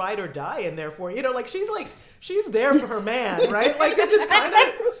a little ride or die in there for, she's there for her man, right? It just kind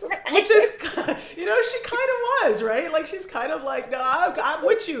of, which is, she kind of was, right? She's kind of like, no, I'm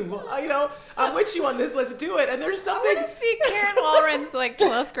with you, I'm with you on this, let's do it. And there's something. I want to see Karen Walren's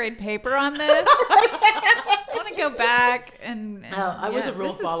 12th grade paper on this. I want to go back and I was a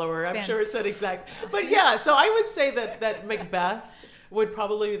rule follower. I'm sure it said exact. But yeah, so I would say that Macbeth would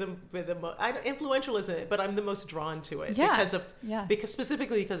probably be the most influential, isn't it? But I'm the most drawn to it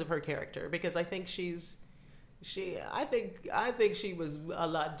specifically because of her character. Because I think I think she was a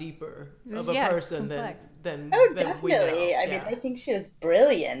lot deeper of a person than definitely. We know. I mean, I think she was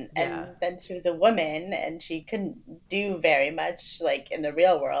brilliant, and then she was a woman, and she couldn't do very much in the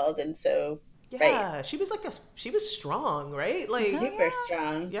real world, and so. Yeah, right. she was strong, right? Super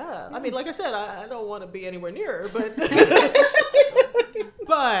strong. Yeah, I mean, like I said, I don't want to be anywhere near her, but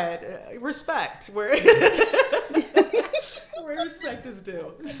but respect where respect is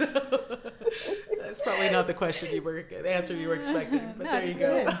due. So that's probably not the answer you were expecting, but there you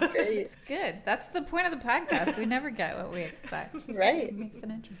go. It's good. That's the point of the podcast. We never get what we expect. Right. It makes it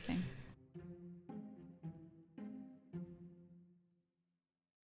interesting.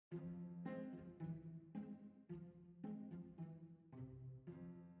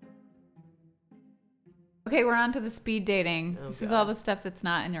 Okay, we're on to the speed dating. Oh, This is God. all the stuff that's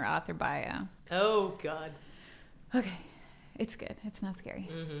not in your author bio. Oh, God. Okay, it's good. It's not scary.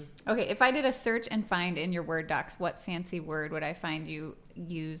 Mm-hmm. Okay, if I did a search and find in your Word docs, what fancy word would I find you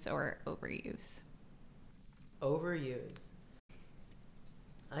use or overuse? Overuse.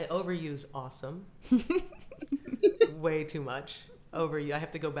 I overuse awesome. Way too much. I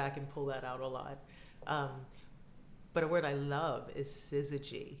have to go back and pull that out a lot. But a word I love is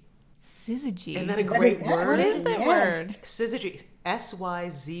syzygy. Syzygy. Isn't that a great that? word? What is that Yes. word? Syzygy.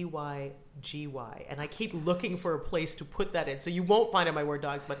 Syzygy. And I keep looking for a place to put that in. So you won't find it in my Word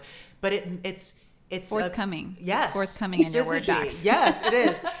docs, but it's Forthcoming. Yes. It's forthcoming in your Word Syzygy. docs. Yes, it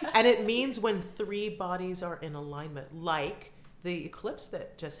is. And it means when three bodies are in alignment, like the eclipse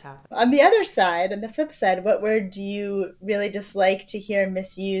that just happened. On the other side, on the flip side, what word do you really dislike to hear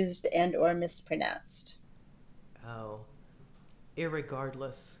misused and or mispronounced? Oh,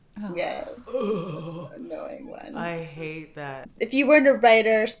 irregardless. Oh. Yes. Ugh. Annoying one. I hate that. If you weren't a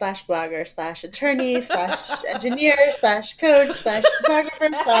writer / blogger / attorney / engineer / coach / photographer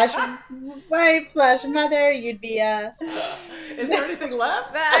 / wife / mother, you'd be a... Is there anything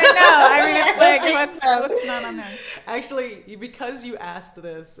left? I know. I mean, it's like, what's not on there? Actually, because you asked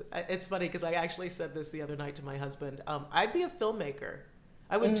this, it's funny because I actually said this the other night to my husband. I'd be a filmmaker.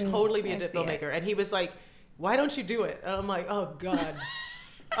 I would totally be I a see it. filmmaker. And he was like, why don't you do it? And I'm like, oh, God.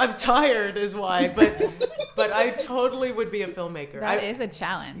 I'm tired is why. But I totally would be a filmmaker. That is a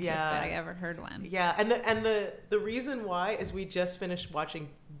challenge Yeah. if I ever heard one. Yeah, and the reason why is we just finished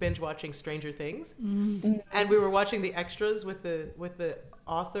binge watching Stranger Things, and we were watching the extras with the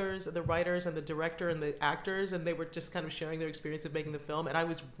authors, the writers, and the director and the actors, and they were just kind of sharing their experience of making the film, and I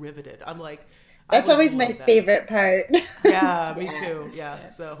was riveted. I'm like, I That's would always love my that. favorite part. Yeah, me too. Yeah,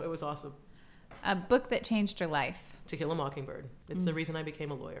 so it was awesome. A book that changed your life. To Kill a Mockingbird. It's the reason I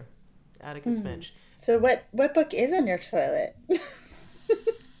became a lawyer. Atticus Finch. So what book is on your toilet?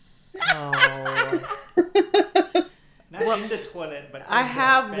 Oh. Not in the toilet, but in I the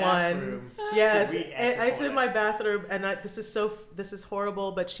have bathroom one. Yes, to read at the it's in toilet. my bathroom, and this is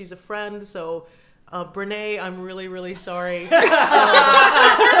horrible. But she's a friend, so Brene, I'm really, really sorry.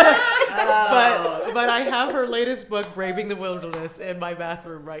 But I have her latest book, Braving the Wilderness, in my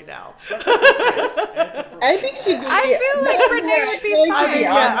bathroom right now. I think she'd be... I feel like Renee would be fine.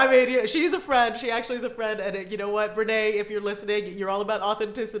 I mean, yeah, she's a friend. She actually is a friend, and you know what, Brene, if you're listening, you're all about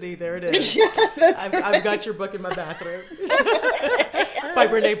authenticity. There it is. I've got your book in my bathroom. By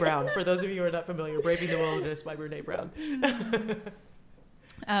Brene Brown. For those of you who are not familiar, Braving the Wilderness by Brene Brown.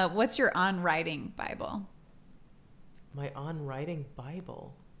 What's your on-writing Bible? My on-writing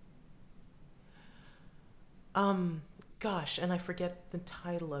Bible. Gosh, and I forget the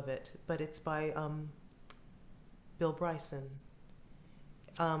title of it, but it's by Bill Bryson.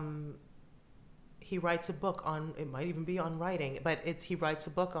 He writes a book on, it might even be on writing, but he writes a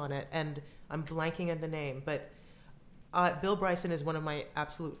book on it, and I'm blanking on the name, but Bill Bryson is one of my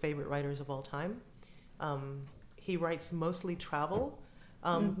absolute favorite writers of all time. He writes mostly travel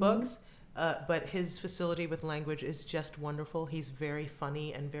books, but his facility with language is just wonderful. He's very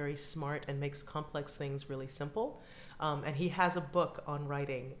funny and very smart and makes complex things really simple. And he has a book on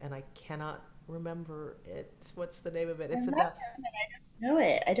writing, and I cannot remember it. What's the name of it? It's about...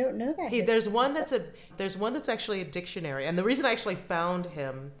 I don't know that. There's one that's actually a dictionary, and the reason I actually found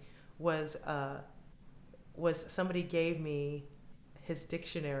him was somebody gave me his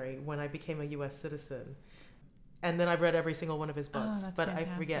dictionary when I became a U.S. citizen, and then I've read every single one of his books. that's but I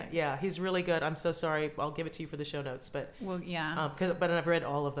fantastic. forget. Yeah, he's really good. I'm so sorry. I'll give it to you for the show notes, but Well, yeah. but I've read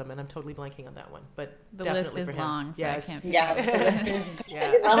all of them, and I'm totally blanking on that one. But The list definitely is for him. long, so Yes. I can't pick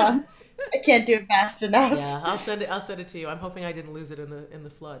Yeah. Yeah. I can't do it fast enough. Yeah, I'll send it to you. I'm hoping I didn't lose it in the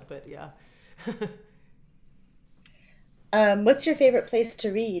flood, but yeah. What's your favorite place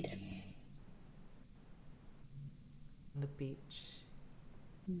to read? The beach,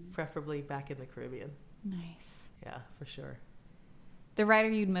 preferably back in the Caribbean. Nice. Yeah, for sure. The writer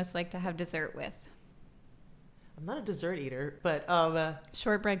you'd most like to have dessert with? I'm not a dessert eater, but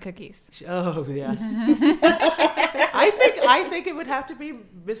Shortbread cookies. oh yes. I think it would have to be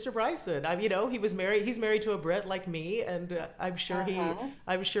Mr. Bryson. He's married to a Brit like me, and I'm sure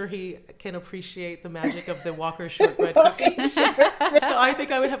he can appreciate the magic of the Walker shortbread cookie. So I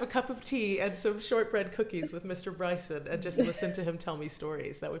think I would have a cup of tea and some shortbread cookies with Mr. Bryson and just listen to him tell me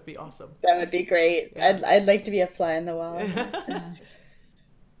stories. That would be awesome. That would be great. Yeah. I'd like to be a fly on the wall.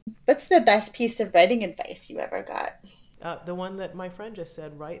 What's the best piece of writing advice you ever got? The one that my friend just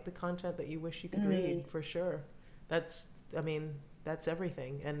said, write the content that you wish you could read, for sure. That's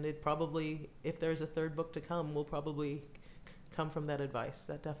everything. And it probably, if there's a third book to come, will probably come from that advice.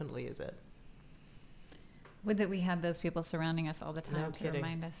 That definitely is it. Would that we had those people surrounding us all the time No to kidding.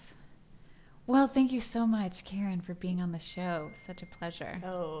 remind us. Well, thank you so much, Karen, for being on the show. Such a pleasure.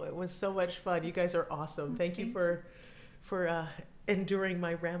 Oh, it was so much fun. You guys are awesome. Thank you for enduring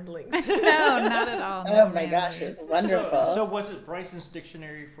my ramblings. No, not at all. Oh my gosh, it was wonderful. So was it Bryson's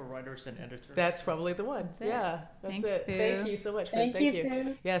Dictionary for Writers and Editors? That's probably the one. That's it. Yeah, that's Thanks, it. Pooh. Thank you so much. Pooh. Thank you,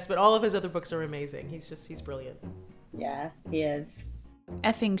 Pooh. Yes, but all of his other books are amazing. He's brilliant. Yeah, he is.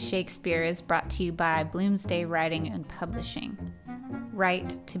 Effing Shakespeare is brought to you by Bloomsday Writing and Publishing.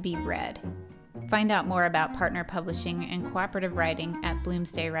 Write to be read. Find out more about partner publishing and cooperative writing at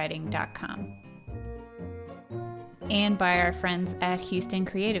bloomsdaywriting.com. And by our friends at Houston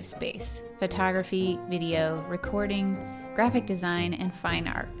Creative Space, photography, video, recording, graphic design, and fine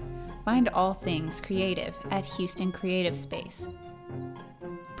art. Find all things creative at Houston Creative Space.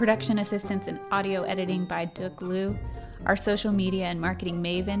 Production assistance and audio editing by Duke Liu. Our social media and marketing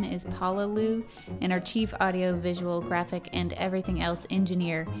maven is Paula Liu, and our chief audio, visual, graphic, and everything else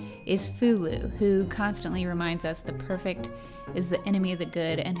engineer is Fu Liu, who constantly reminds us the perfect is the enemy of the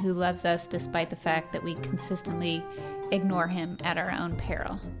good and who loves us despite the fact that we consistently ignore him at our own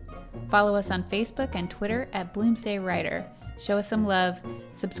peril. Follow us on Facebook and Twitter at Bloomsday Writer. Show us some love,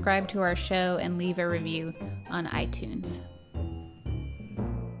 subscribe to our show, and leave a review on iTunes.